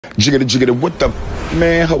Jiggity, what the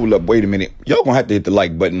man? Hold up, wait a minute. Y'all gonna have to hit the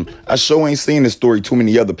like button. I sure ain't seen this story too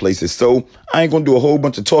many other places, so I ain't gonna do a whole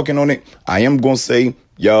bunch of talking on it. I am gonna say,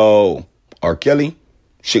 yo, R. Kelly,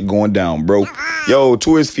 shit going down, bro. Yo,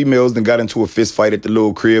 two of his females then got into a fist fight at the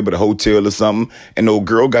little crib at a hotel or something, and the old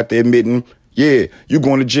girl got there admitting, yeah, you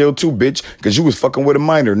going to jail too, bitch, because you was fucking with a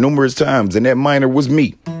minor numerous times, and that minor was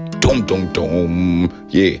me. Dum.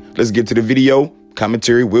 Yeah, let's get to the video.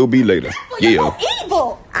 Commentary will be later. Yeah. You're so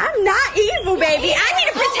evil. I'm not evil, baby. I need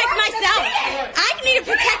to protect myself. I need to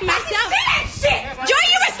protect myself. Joy,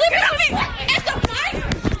 you were sleeping with me. It's a minor.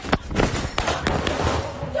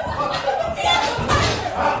 You were sleeping with me.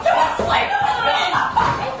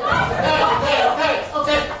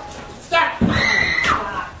 Okay. Stop.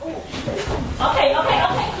 Okay.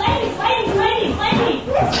 Ladies.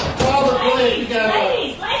 Call the police. We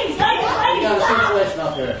got a situation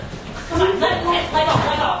up here. Come on,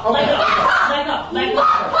 let go.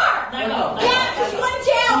 Yeah, because you went to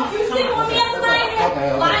jail. You were sleeping with me as a minor.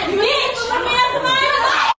 Okay. You did sleep with me as a minor.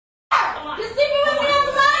 You're sleeping with me as a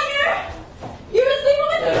minor. You were sleeping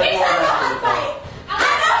with me. Bitch, I know how to fight.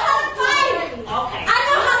 Okay. I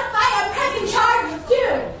know how to fight. I'm pressing charges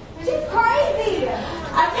too. She's crazy.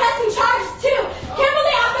 I'm pressing charges too.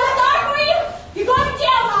 Kimberly, I'm not sorry for you. You're going to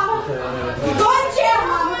jail, mama. You're going to jail,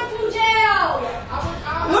 mama. I'm going to jail.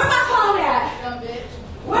 Where my phone at?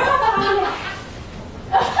 Where my phone at?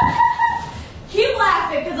 Keep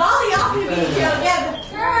laughing, because all of y'all can be in jail together.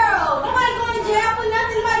 Girl, nobody going to jail for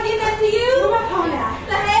nothing. Nobody did that to you. Where my phone at?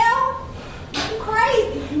 The hell? You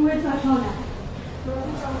crazy. Where's my phone at?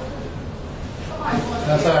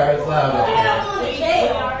 That's all right. It's loud. I'm going to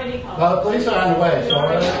jail. Well, the police are on the way, so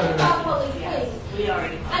Call police, please. We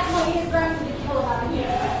already. I just want to get his grandma to get killed out of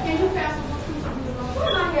here. Can you pass us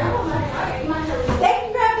Come on here. They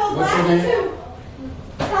can grab those What's your last name? two.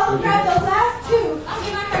 Tell them grab those last two. I'll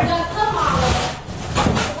get my hair done tomorrow.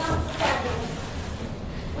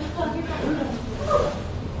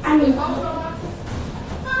 I mean, too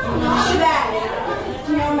bad.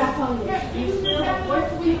 You know where my phone is.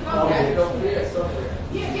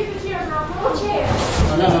 Yeah, get the chair, girl. What chair?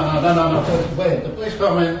 No. Wait, the police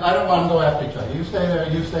come in. I don't want to go after each other. You stay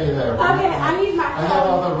there. Okay, I need my I have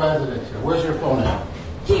phone. other residents here. Where's your phone at?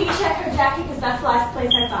 Can you check her jacket? Because that's the last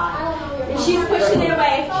place I saw it. And she's pushing it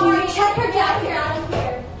away. Can you check her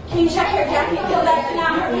jacket? Can you check her jacket? Because that's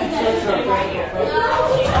not her possession right here. He's gonna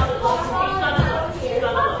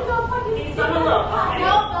look. He's gonna look for you.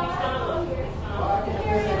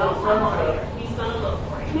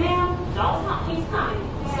 Ma'am, Don't talk. He's coming.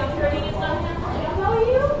 Security is coming. I don't know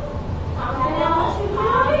you. Calm down.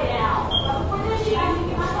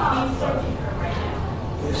 He's searching her right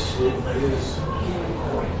now. This shit is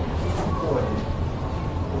recorded.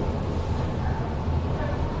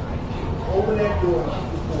 Open that door and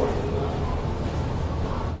keep recording.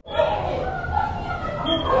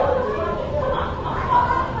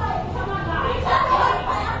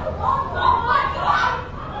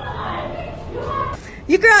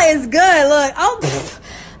 Your girl is good. Look,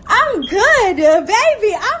 I'm good,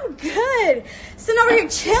 baby. I'm good. Sitting over here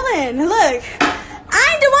chilling. Look,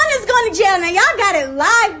 I ain't the one that's going to jail. Now, y'all got it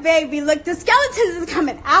live, baby. Look, the skeletons is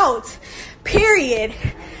coming out. Period.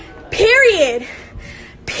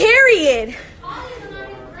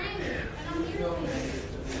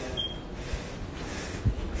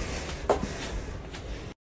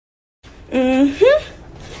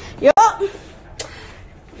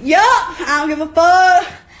 Yup. I don't give a fuck.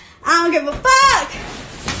 I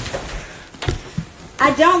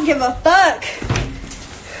don't give a fuck.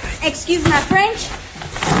 Excuse my French.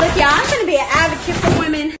 Look, y'all, I'm gonna be an advocate for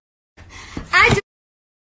women. I do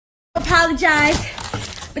apologize,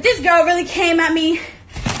 but this girl really came at me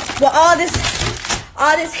with all this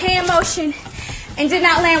hand motion and did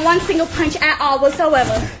not land one single punch at all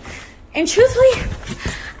whatsoever. And truthfully,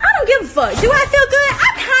 I don't give a fuck. Do I feel good?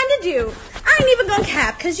 I kinda do. I ain't even gonna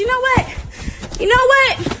cap, cause you know what?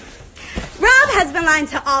 Rob has been lying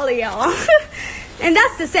to all of y'all. And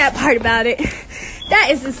that's the sad part about it. That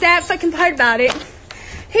is the sad fucking part about it.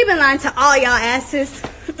 He been lying to all y'all asses.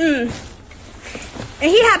 And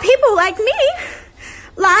he had people like me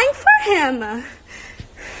lying for him.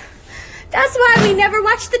 That's why we never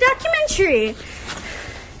watched the documentary.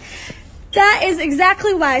 That is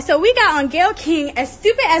exactly why. So we got on Gayle King, as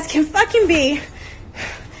stupid as can fucking be.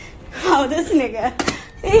 Oh, this nigga.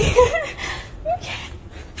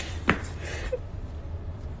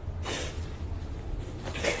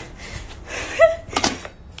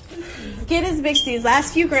 Get his bitch these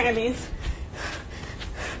last few Grammys.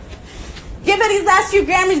 Give her these last few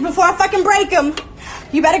Grammys before I fucking break them.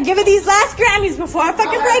 You better give her these last Grammys before I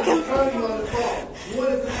fucking break them.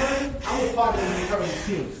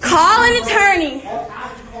 Call an attorney.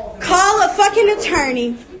 Call a fucking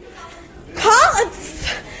attorney. Call a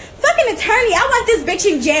fucking attorney. I want this bitch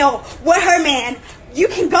in jail with her man. You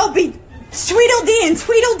can go be Tweedledee and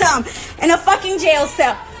Tweedledum in a fucking jail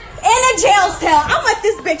cell. In a jail cell. I want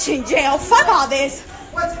this bitch in jail. Fuck all this.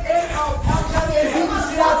 Hey,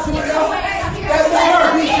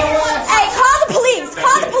 call the police.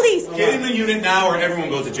 Call the police. Get in the unit now or everyone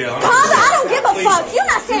goes to jail. I don't give a fuck. You're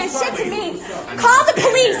not saying shit to me. Call the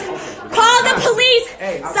police. Call the police.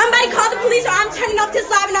 Somebody call the police or I'm turning off this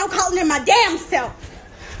live and I'm calling in my damn self.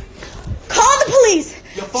 Call the police.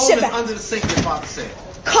 Your phone is under the sink, your father said.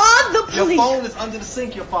 Call the police. Your phone is under the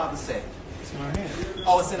sink, your father said. It's in her hand.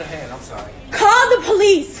 Oh, it's in her hand. I'm sorry. Call the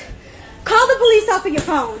police. Call the police off of your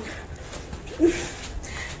phone.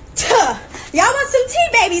 Tuh. Y'all want some tea,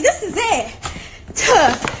 baby? This is it.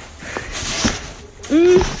 Tuh.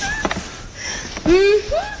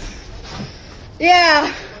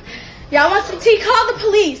 Yeah. Y'all want some tea? Call the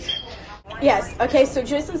police. Yes, okay, so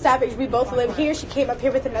Joycelyn Savage, we both live here. She came up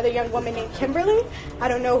here with another young woman named Kimberly. I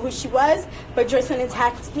don't know who she was, but Joycelyn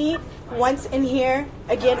attacked me once in here,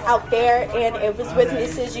 again out there, and it was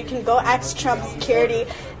witnesses. You can go ask Trump security.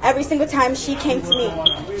 Every single time she came to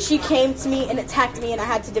me and attacked me, and I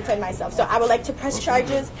had to defend myself. So I would like to press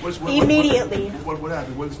charges immediately. What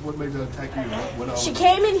happened? What made her attack you? She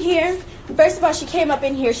came in here. First of all, she came up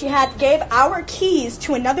in here. She gave our keys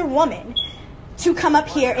to another woman to come up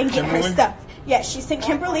here and get her stuff. Yes, she sent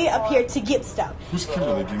Kimberly up here to get stuff. Who's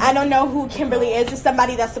Kimberly? I don't know who Kimberly is. It's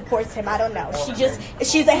somebody that supports him. I don't know.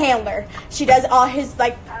 She's a handler. She does all his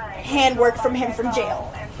handwork from him from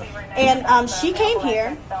jail. And she came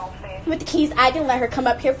here with the keys. I didn't let her come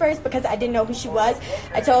up here first because I didn't know who she was.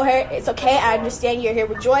 I told her, it's okay, I understand you're here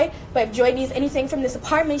with Joy, but if Joy needs anything from this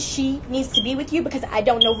apartment, she needs to be with you because I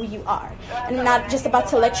don't know who you are. And I'm not just about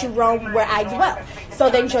to let you roam where I dwell. So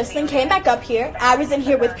then Joycelyn came back up here. I was in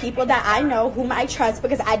here with people that I know, whom I trust,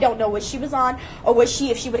 because I don't know what she was on or if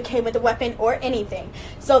she would have came with a weapon or anything.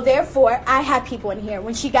 So therefore, I had people in here.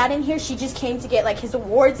 When she got in here, she just came to get his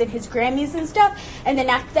awards and his Grammys and stuff. And then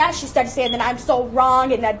after that, she started saying that I'm so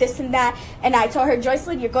wrong and that this and that. And I told her,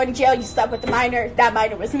 Joycelyn, you're going to jail. You slept with the minor. That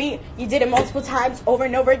minor was me. You did it multiple times over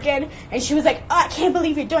and over again. And she was like, oh, I can't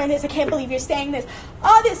believe you're doing this. I can't believe you're saying this.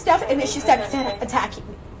 All this stuff. And then she started attacking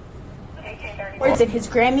me. Words and his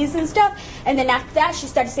Grammys and stuff. And then after that, she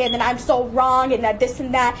started saying that I'm so wrong and that this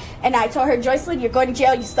and that. And I told her, Joycelyn, you're going to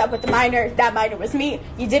jail. You slept with the minor. That minor was me.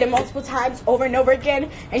 You did it multiple times over and over again.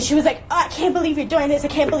 And she was like, oh, I can't believe you're doing this. I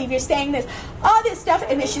can't believe you're saying this. All this stuff.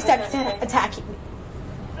 And then she started attacking me.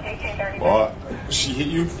 Well, she hit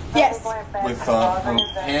you? Yes. With her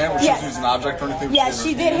hand? Was she using an object or anything? Yes,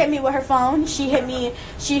 she did hit me with her phone. She hit me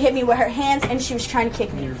with her hands, and she was trying to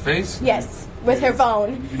kick me. In your face? Yes, with her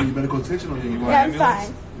phone. You need medical attention or you need Yeah, I'm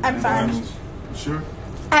fine. I'm fine. You sure?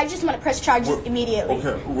 I just want to press charges immediately.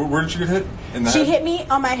 Okay, where did she get hit? In the She head? hit me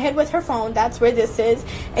on my head with her phone. That's where this is.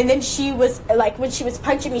 And then she was, when she was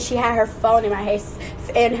punching me, she had her phone in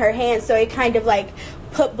her hand, so it kind of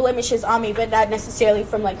put blemishes on me, but not necessarily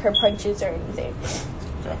from her punches or anything.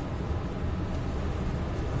 Okay.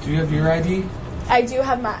 Do you have your ID? I do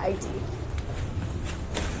have my ID.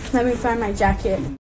 Let me find my jacket.